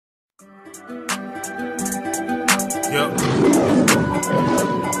Yep.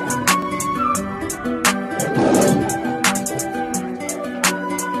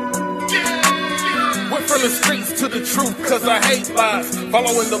 Went from the streets to the truth, cause I hate lies.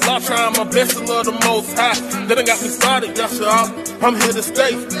 Following the law, trying my best to love the most high. Then it got me started, y'all. I'm here to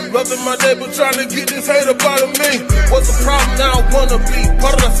stay. Loving my neighbor, trying to get this hate up out of me. What's the problem now? I wanna be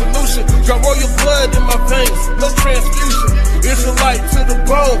part of the solution. Drop all your blood in my veins, no transfusion. It's a light to the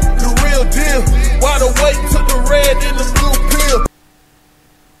bone, the real deal. Wide awake to the red and the blue pill.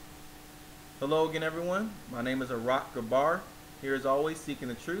 Hello again, everyone. My name is Arak Gabar. Here as always, Seeking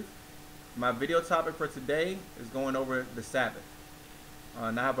the Truth. My video topic for today is going over the Sabbath.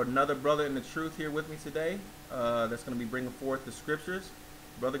 And I have another brother in the truth here with me today that's going to be bringing forth the scriptures.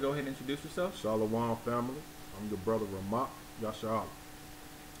 Brother, go ahead and introduce yourself. Shalom, family. I'm your brother Ramak. Yasha'Allah.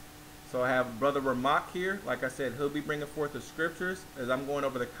 So I have Brother Ramak here. Like I said, he'll be bringing forth the scriptures as I'm going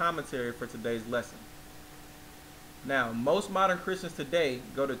over the commentary for today's lesson. Now, most modern Christians today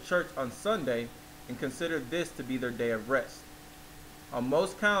go to church on Sunday and consider this to be their day of rest. On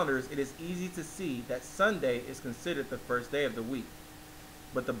most calendars, it is easy to see that Sunday is considered the first day of the week.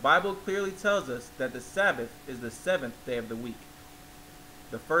 But the Bible clearly tells us that the Sabbath is the seventh day of the week.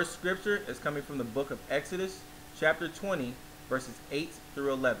 The first scripture is coming from the book of Exodus, chapter 20, verses 8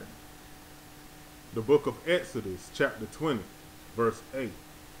 through 11. The book of Exodus, chapter 20, verse 8.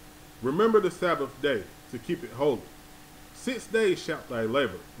 Remember the Sabbath day to keep it holy. 6 days shalt thou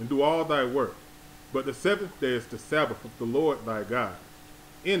labor, and do all thy work. But the seventh day is the Sabbath of the Lord thy God.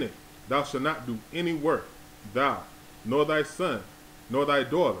 In it thou shalt not do any work, thou, nor thy son, nor thy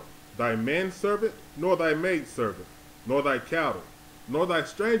daughter, thy manservant, nor thy maidservant, nor thy cattle, nor thy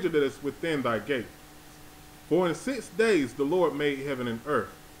stranger that is within thy gates. For in 6 days the Lord made heaven and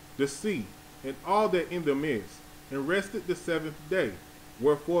earth, the sea, and all that in them is, and rested the seventh day.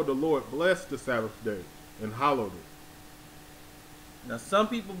 Wherefore the Lord blessed the Sabbath day, and hallowed it. Now, some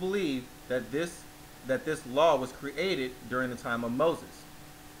people believe that this law was created during the time of Moses.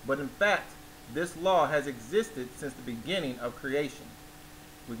 But in fact, this law has existed since the beginning of creation.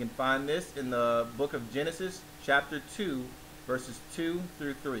 We can find this in the book of Genesis, chapter 2, verses 2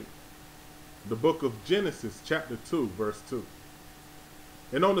 through 3. The book of Genesis, chapter 2, verse 2.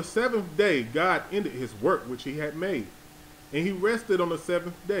 And on the seventh day God ended his work which he had made. And he rested on the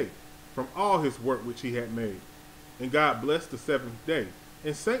seventh day from all his work which he had made. And God blessed the seventh day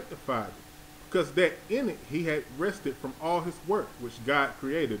and sanctified it, because that in it he had rested from all his work which God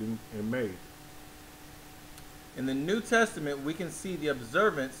created and made. In the New Testament, we can see the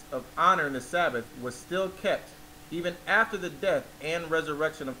observance of honoring the Sabbath was still kept even after the death and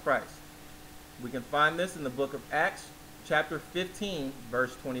resurrection of Christ. We can find this in the book of Acts, chapter 15,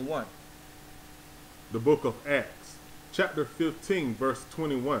 verse 21. The book of Acts, chapter 15, verse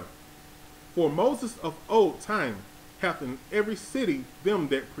 21. For Moses of old time hath in every city them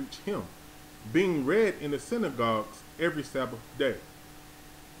that preach him, being read in the synagogues every Sabbath day.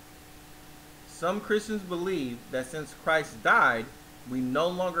 Some Christians believe that since Christ died, we no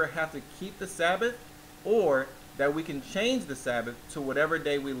longer have to keep the Sabbath, or that we can change the Sabbath to whatever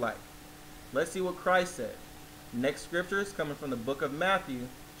day we like. Let's see what Christ said. Next scripture is coming from the book of Matthew,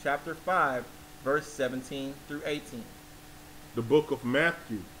 chapter 5, verse 17 through 18. The book of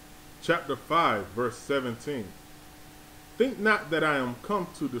Matthew, chapter 5, verse 17. Think not that I am come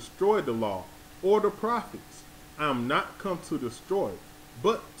to destroy the law or the prophets. I am not come to destroy,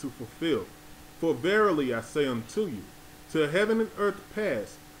 but to fulfill. For verily I say unto you, till heaven and earth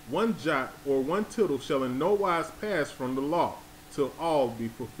pass, one jot or one tittle shall in no wise pass from the law, till all be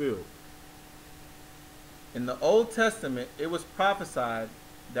fulfilled. In the Old Testament, it was prophesied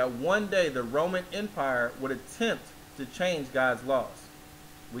that one day the Roman Empire would attempt to change God's laws.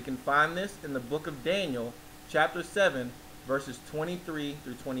 We can find this in the book of Daniel, chapter 7, verses 23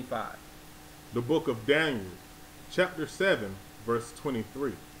 through 25. The book of Daniel, chapter 7, verse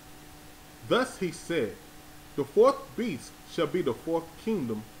 23. Thus he said, the fourth beast shall be the fourth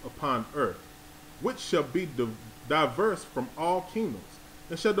kingdom upon earth, which shall be diverse from all kingdoms,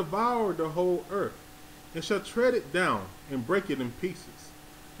 and shall devour the whole earth, and shall tread it down, and break it in pieces.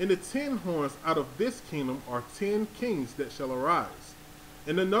 And the 10 horns out of this kingdom are 10 kings that shall arise,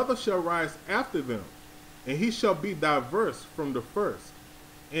 and another shall rise after them, and he shall be diverse from the first,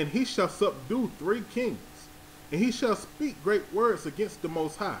 and he shall subdue 3 kings, and he shall speak great words against the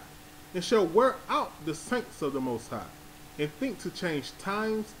Most High, and shall wear out the saints of the Most High, and think to change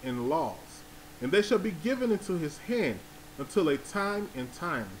times and laws. And they shall be given into his hand until a time and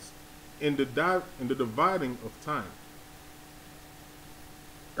times, in the dividing of time.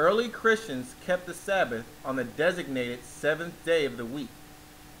 Early Christians kept the Sabbath on the designated seventh day of the week.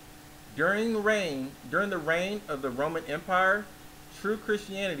 During the reign of the Roman Empire, true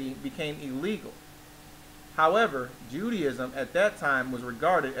Christianity became illegal. However, Judaism at that time was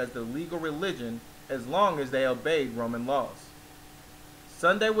regarded as the legal religion as long as they obeyed Roman laws.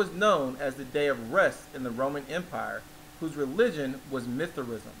 Sunday was known as the day of rest in the Roman Empire, whose religion was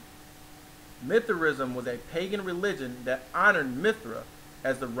Mithraism. Mithraism was a pagan religion that honored Mithra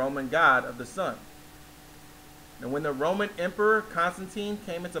as the Roman god of the sun. And when the Roman Emperor Constantine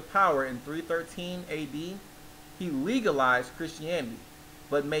came into power in 313 AD, he legalized Christianity,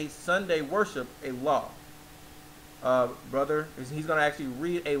 but made Sunday worship a law. Brother, he's going to actually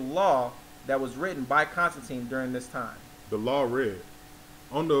read a law that was written by Constantine during this time. The law read,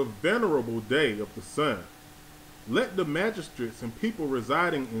 "On the venerable day of the sun, let the magistrates and people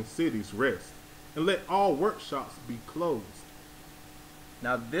residing in cities rest, and let all workshops be closed."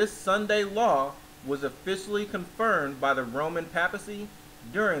 Now, this Sunday law was officially confirmed by the Roman papacy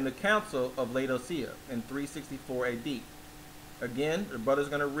during the Council of Laodicea in 364 AD. Again, the brother's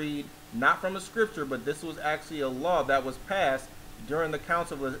going to read not from a scripture, but this was actually a law that was passed during the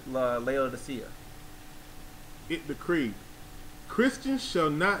Council of Laodicea. It decreed, "Christians shall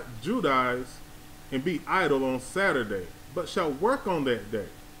not Judaize and be idle on Saturday, but shall work on that day.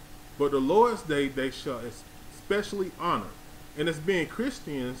 But the Lord's day they shall especially honor, and as being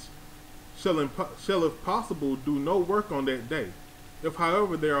Christians shall if possible do no work on that day. If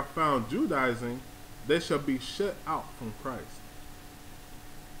however they are found Judaizing, they shall be shut out from Christ."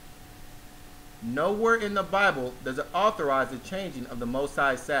 Nowhere in the Bible does it authorize the changing of the Most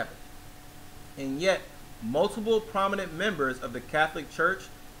High Sabbath. And yet, multiple prominent members of the Catholic Church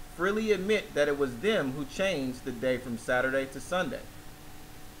freely admit that it was them who changed the day from Saturday to Sunday.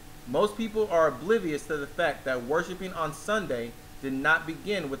 Most people are oblivious to the fact that worshiping on Sunday did not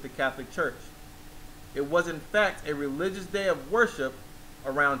begin with the Catholic Church. It was in fact a religious day of worship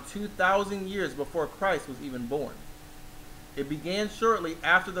around 2,000 years before Christ was even born. It began shortly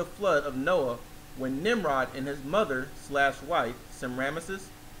after the flood of Noah, when Nimrod and his mother/wife, Semiramis,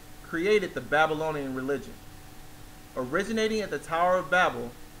 created the Babylonian religion. Originating at the Tower of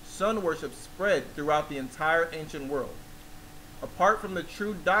Babel, sun worship spread throughout the entire ancient world. Apart from the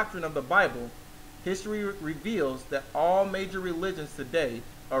true doctrine of the Bible, history reveals that all major religions today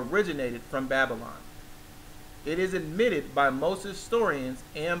originated from Babylon. It is admitted by most historians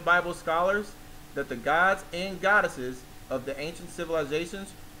and Bible scholars that the gods and goddesses of the ancient civilizations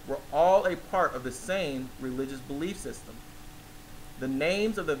were all a part of the same religious belief system. The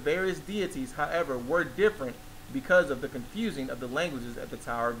names of the various deities, however, were different because of the confusing of the languages at the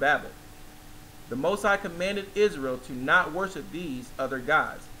Tower of Babel. The Most High commanded Israel to not worship these other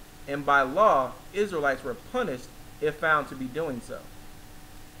gods, and by law, Israelites were punished if found to be doing so.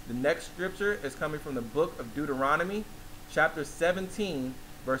 The next scripture is coming from the book of Deuteronomy, chapter 17,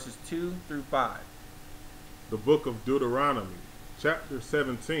 verses 2 through 5. The book of Deuteronomy, chapter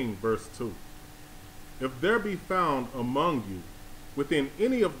 17, verse 2. "If there be found among you, within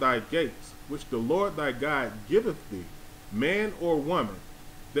any of thy gates, which the Lord thy God giveth thee, man or woman,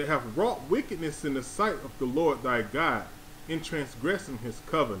 that have wrought wickedness in the sight of the Lord thy God, in transgressing his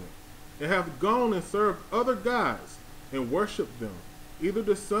covenant, and have gone and served other gods, and worshipped them, either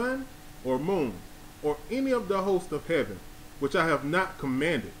the sun or moon, or any of the host of heaven, which I have not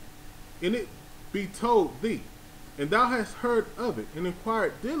commanded, and it be told thee, and thou hast heard of it, and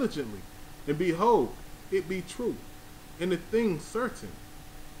inquired diligently, and behold, it be true, and the thing certain,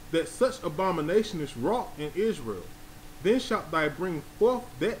 that such abomination is wrought in Israel, then shalt thou bring forth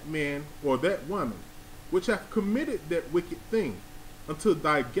that man or that woman, which hath committed that wicked thing, unto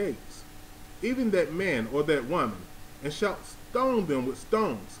thy gates, even that man or that woman, and shalt stone them with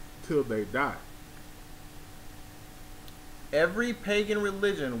stones till they die." Every pagan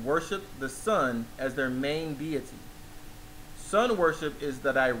religion worshiped the sun as their main deity. Sun worship is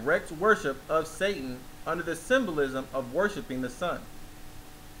the direct worship of Satan under the symbolism of worshiping the sun.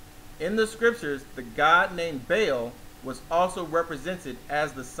 In the scriptures, the god named Baal was also represented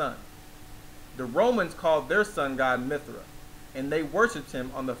as the sun. The Romans called their sun god Mithra, and they worshipped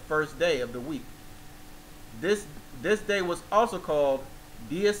him on the first day of the week. This day was also called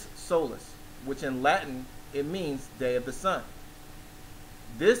Dies Solis, which in Latin it means day of the sun.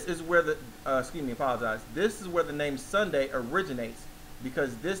 This is where the This is where the name Sunday originates,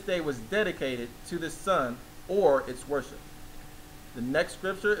 because this day was dedicated to the sun or its worship. The next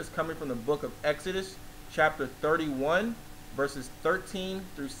scripture is coming from the book of Exodus, chapter 31, verses 13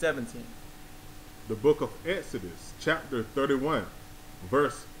 through 17. The book of Exodus, chapter 31,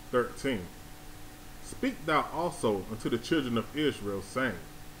 verse 13. "Speak thou also unto the children of Israel, saying,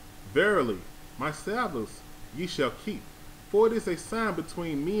 Verily, my Sabbaths ye shall keep, for it is a sign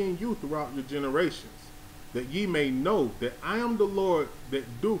between me and you throughout your generations, that ye may know that I am the Lord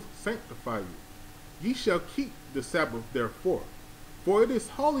that doth sanctify you. Ye shall keep the Sabbath therefore, for it is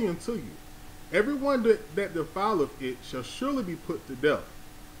holy unto you. Every one that defileth it shall surely be put to death.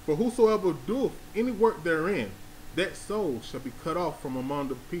 For whosoever doeth any work therein, that soul shall be cut off from among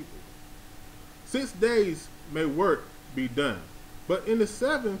the people. 6 days may work be done, but in the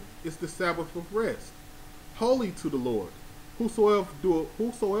seventh is the Sabbath of rest, holy to the Lord.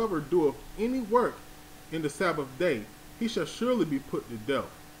 Whosoever doeth any work in the Sabbath day, he shall surely be put to death.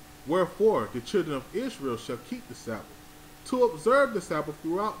 Wherefore the children of Israel shall keep the Sabbath, to observe the Sabbath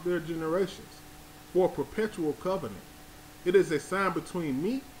throughout their generations, for a perpetual covenant. It is a sign between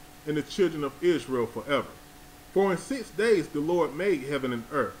me and the children of Israel forever. For in 6 days the Lord made heaven and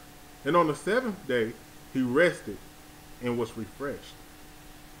earth, and on the seventh day he rested and was refreshed.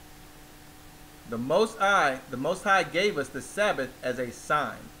 The Most High gave us the Sabbath as a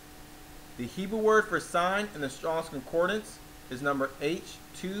sign. The Hebrew word for sign in the Strong's Concordance is number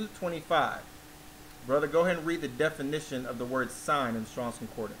H225. Brother, go ahead and read the definition of the word sign in Strong's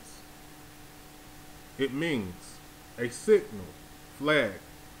Concordance. It means a signal, flag,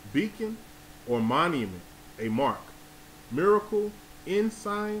 beacon, or monument, a mark, miracle,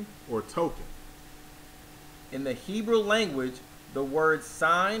 ensign, or token. In the Hebrew language, the words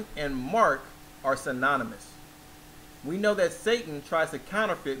sign and mark are synonymous. We know that Satan tries to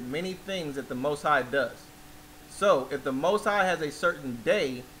counterfeit many things that the Most High does. So, if the Most High has a certain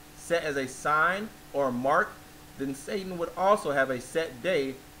day set as a sign or a mark, then Satan would also have a set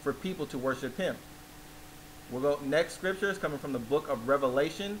day for people to worship him. We'll go next scripture is coming from the book of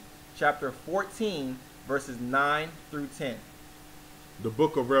Revelation, chapter 14, verses 9 through 10. The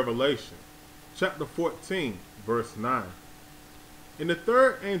book of Revelation, chapter 14, verse 9. And the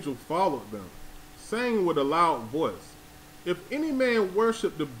third angel followed them, saying with a loud voice, If any man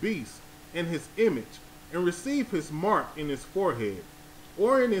worship the beast in his image, and receive his mark in his forehead,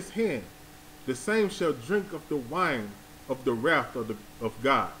 or in his hand, the same shall drink of the wine of the wrath of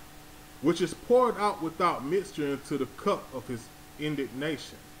God, which is poured out without mixture into the cup of his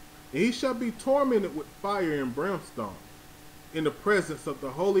indignation. And he shall be tormented with fire and brimstone, in the presence of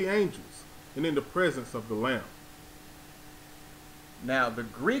the holy angels, and in the presence of the Lamb. Now, the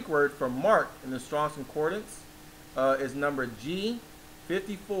Greek word for mark in the Strong's Concordance is number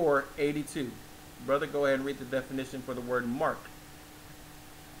G5482. Brother, go ahead and read the definition for the word mark.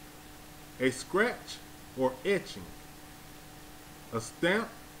 A scratch or etching, a stamp,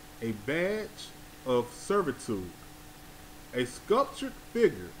 a badge of servitude, a sculptured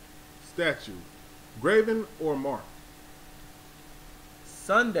figure, statue, graven or marked.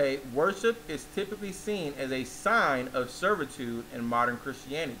 Sunday worship is typically seen as a sign of servitude in modern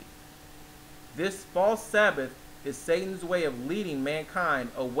Christianity. This false Sabbath is Satan's way of leading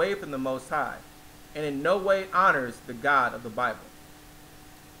mankind away from the Most High, and in no way honors the God of the Bible.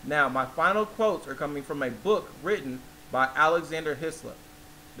 Now, my final quotes are coming from a book written by Alexander Hislop.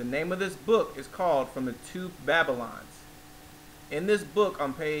 The name of this book is called From the Two Babylons. In this book,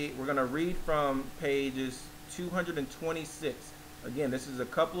 we're going to read from pages 226. Again, this is a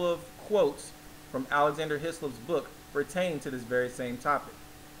couple of quotes from Alexander Hislop's book pertaining to this very same topic.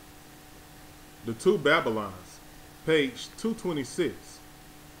 The Two Babylons, page 226.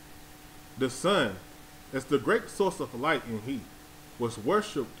 The sun, as the great source of light and heat, was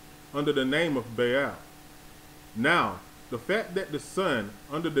worshipped under the name of Baal. Now, the fact that the sun,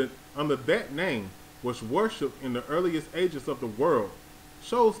 under that name, was worshipped in the earliest ages of the world,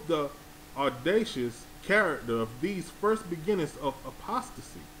 shows the audacious character of these first beginnings of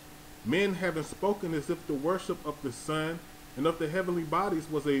apostasy, men having spoken as if the worship of the sun and of the heavenly bodies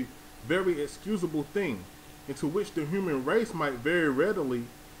was a very excusable thing, into which the human race might very readily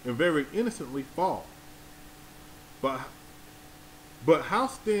and very innocently fall. But how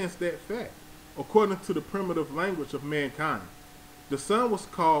stands that fact? According to the primitive language of mankind, the sun was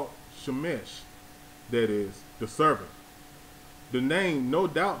called Shemesh, that is, the servant. The name no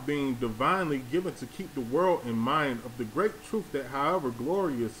doubt being divinely given to keep the world in mind of the great truth that however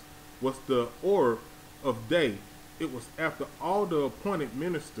glorious was the orb of day, it was after all the appointed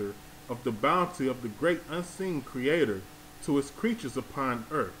minister of the bounty of the great unseen Creator to his creatures upon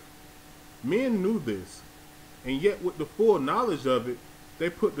earth. Men knew this, and yet with the full knowledge of it, they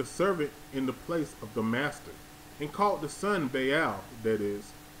put the servant in the place of the master, and called the son Baal, that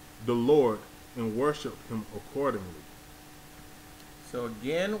is, the Lord, and worshiped him accordingly. So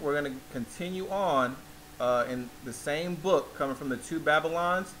again, we're going to continue on in the same book, coming from the Two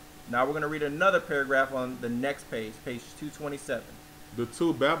Babylons. Now we're going to read another paragraph on the next page, page 227. The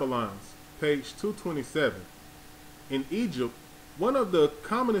Two Babylons, page 227. In Egypt, one of the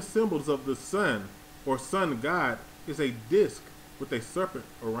commonest symbols of the sun or sun god is a disc with a serpent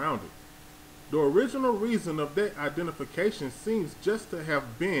around it. The original reason of that identification seems just to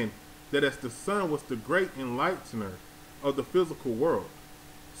have been that as the sun was the great enlightener of the physical world,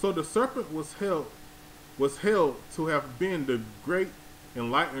 so the serpent was held to have been the great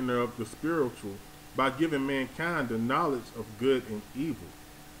enlightener of the spiritual by giving mankind the knowledge of good and evil.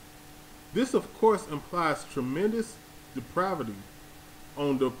 This of course implies tremendous depravity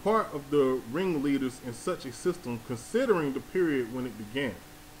on the part of the ringleaders in such a system, considering the period when it began.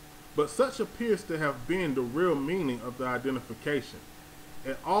 But such appears to have been the real meaning of the identification.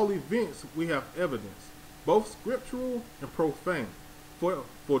 At all events, we have evidence, both scriptural and profane, for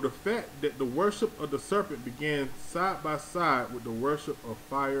the fact that the worship of the serpent began side by side with the worship of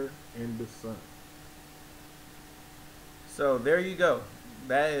fire and the sun. So there you go.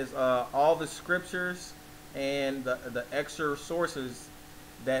 That is all the scriptures and the extra sources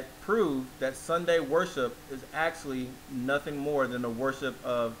that prove that Sunday worship is actually nothing more than the worship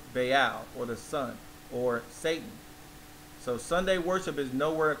of Baal or the sun or Satan. So Sunday worship is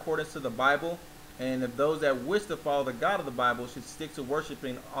nowhere in accordance to the Bible, and if those that wish to follow the God of the Bible should stick to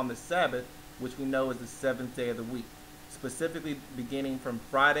worshiping on the Sabbath, which we know is the seventh day of the week, specifically beginning from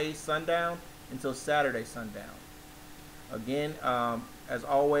Friday sundown until Saturday sundown. Again, as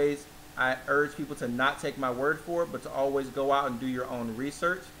always, I urge people to not take my word for it, but to always go out and do your own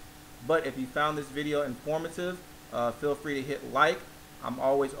research. But if you found this video informative, feel free to hit like. I'm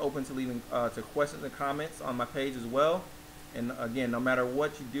always open to leaving to questions and comments on my page as well. And again, no matter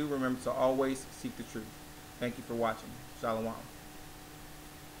what you do, remember to always seek the truth. Thank you for watching. Shalom.